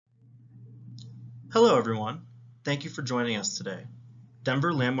Hello everyone, thank you for joining us today.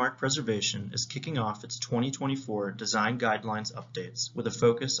 Denver Landmark Preservation is kicking off its 2024 Design Guidelines updates with a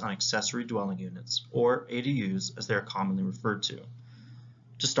focus on accessory dwelling units, or ADUs as they are commonly referred to.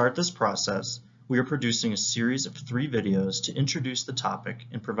 To start this process, we are producing a series of 3 videos to introduce the topic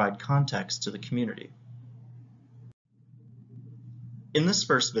and provide context to the community. In this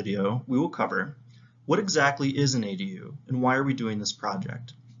first video, we will cover what exactly is an ADU and why are we doing this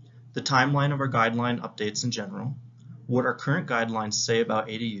project, the timeline of our guideline updates in general, what our current guidelines say about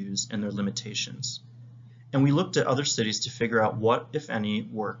ADUs and their limitations. And we looked at other cities to figure out what, if any,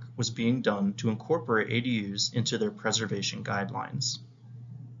 work was being done to incorporate ADUs into their preservation guidelines.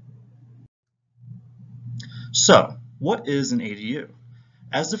 So, what is an ADU?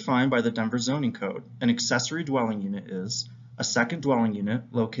 As defined by the Denver Zoning Code, an accessory dwelling unit is a second dwelling unit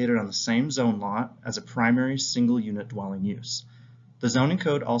located on the same zone lot as a primary single unit dwelling use. The zoning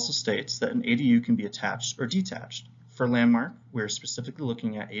code also states that an ADU can be attached or detached. For Landmark, we are specifically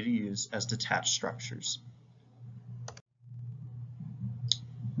looking at ADUs as detached structures.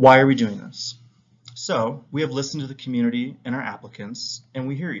 Why are we doing this? So, we have listened to the community and our applicants, and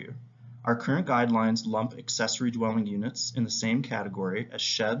we hear you. Our current guidelines lump accessory dwelling units in the same category as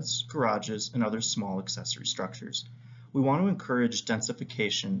sheds, garages, and other small accessory structures. We want to encourage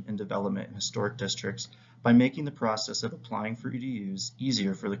densification and development in historic districts by making the process of applying for ADUs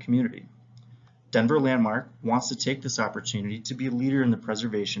easier for the community. Denver Landmark wants to take this opportunity to be a leader in the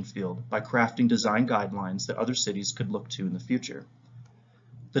preservation field by crafting design guidelines that other cities could look to in the future.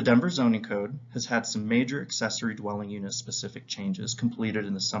 The Denver Zoning Code has had some major accessory dwelling unit specific changes completed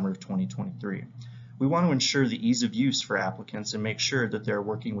in the summer of 2023. We want to ensure the ease of use for applicants and make sure that they're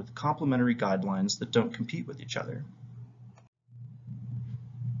working with complementary guidelines that don't compete with each other.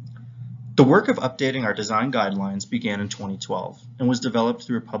 The work of updating our design guidelines began in 2012 and was developed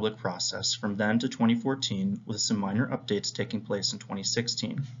through a public process from then to 2014 with some minor updates taking place in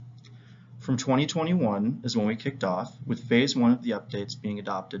 2016. From 2021 is when we kicked off with phase 1 of the updates being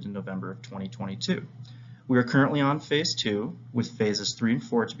adopted in November of 2022. We are currently on phase 2 with phases 3 and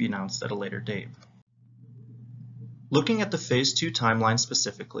 4 to be announced at a later date. Looking at the phase 2 timeline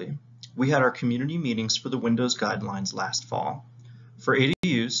specifically, we had our community meetings for the Windows guidelines last fall. For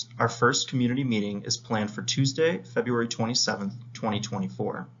ADUs, our first community meeting is planned for Tuesday, February 27th,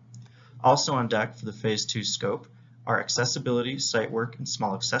 2024. Also on deck for the Phase 2 scope are accessibility, site work, and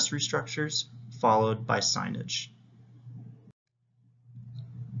small accessory structures, followed by signage.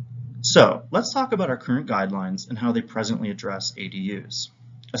 So, let's talk about our current guidelines and how they presently address ADUs.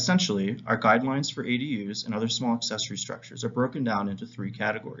 Essentially, our guidelines for ADUs and other small accessory structures are broken down into 3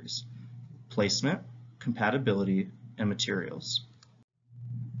 categories: placement, compatibility, and materials.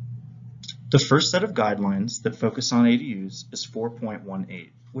 The first set of guidelines that focus on ADUs is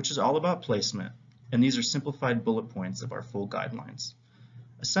 4.18, which is all about placement, and these are simplified bullet points of our full guidelines.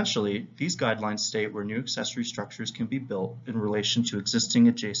 Essentially, these guidelines state where new accessory structures can be built in relation to existing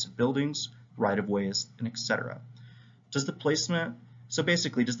adjacent buildings, right-of-ways, and etc. Does the placement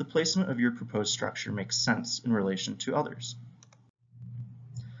of your proposed structure make sense in relation to others?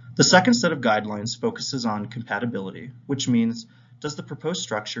 The second set of guidelines focuses on compatibility, which means does the proposed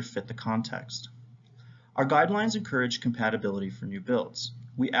structure fit the context? Our guidelines encourage compatibility for new builds.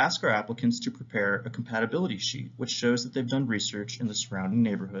 We ask our applicants to prepare a compatibility sheet which shows that they've done research in the surrounding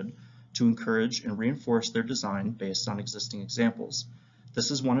neighborhood to encourage and reinforce their design based on existing examples. This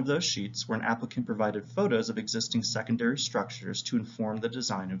is one of those sheets where an applicant provided photos of existing secondary structures to inform the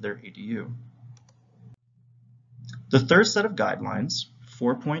design of their ADU. The third set of guidelines,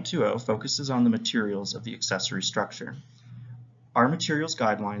 4.20, focuses on the materials of the accessory structure. Our materials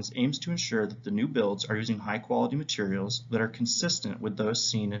guidelines aims to ensure that the new builds are using high-quality materials that are consistent with those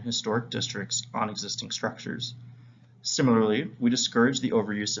seen in historic districts on existing structures. Similarly, we discourage the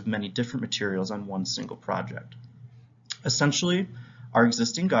overuse of many different materials on one single project. Essentially, our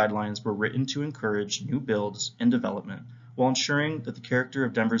existing guidelines were written to encourage new builds and development while ensuring that the character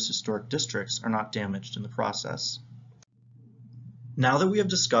of Denver's historic districts are not damaged in the process. Now that we have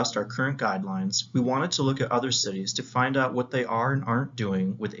discussed our current guidelines, we wanted to look at other cities to find out what they are and aren't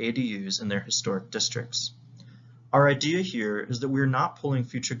doing with ADUs in their historic districts. Our idea here is that we are not pulling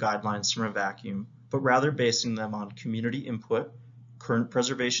future guidelines from a vacuum, but rather basing them on community input, current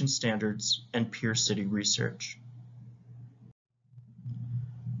preservation standards, and peer city research.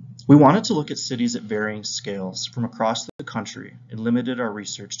 We wanted to look at cities at varying scales from across the country and limited our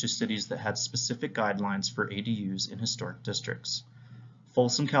research to cities that had specific guidelines for ADUs in historic districts.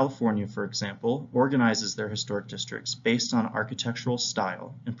 Folsom, California, for example, organizes their historic districts based on architectural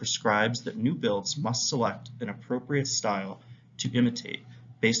style and prescribes that new builds must select an appropriate style to imitate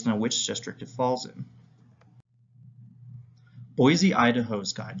based on which district it falls in. Boise,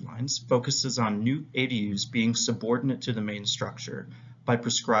 Idaho's guidelines focuses on new ADUs being subordinate to the main structure by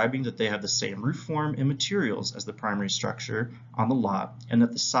prescribing that they have the same roof form and materials as the primary structure on the lot and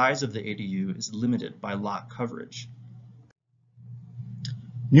that the size of the ADU is limited by lot coverage.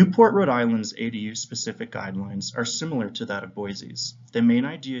 Newport, Rhode Island's ADU-specific guidelines are similar to that of Boise's. The main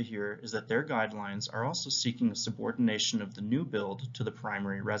idea here is that their guidelines are also seeking a subordination of the new build to the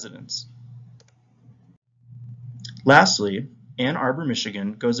primary residence. Lastly, Ann Arbor,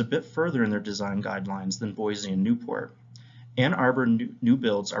 Michigan goes a bit further in their design guidelines than Boise and Newport. Ann Arbor new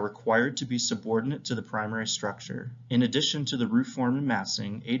builds are required to be subordinate to the primary structure. In addition to the roof form and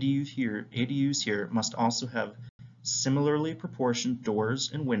massing, ADUs here must also have similarly proportioned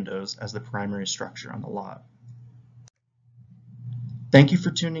doors and windows as the primary structure on the lot. Thank you for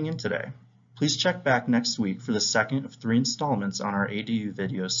tuning in today. Please check back next week for the second of 3 installments on our ADU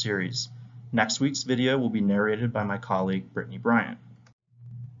video series. Next week's video will be narrated by my colleague, Brittany Bryant.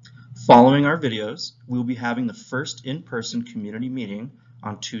 Following our videos, we will be having the first in-person community meeting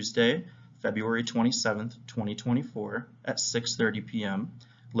on Tuesday, February 27th, 2024 at 6:30 p.m.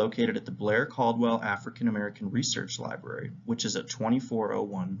 located at the Blair Caldwell African American Research Library, which is at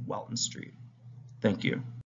 2401 Welton Street. Thank you.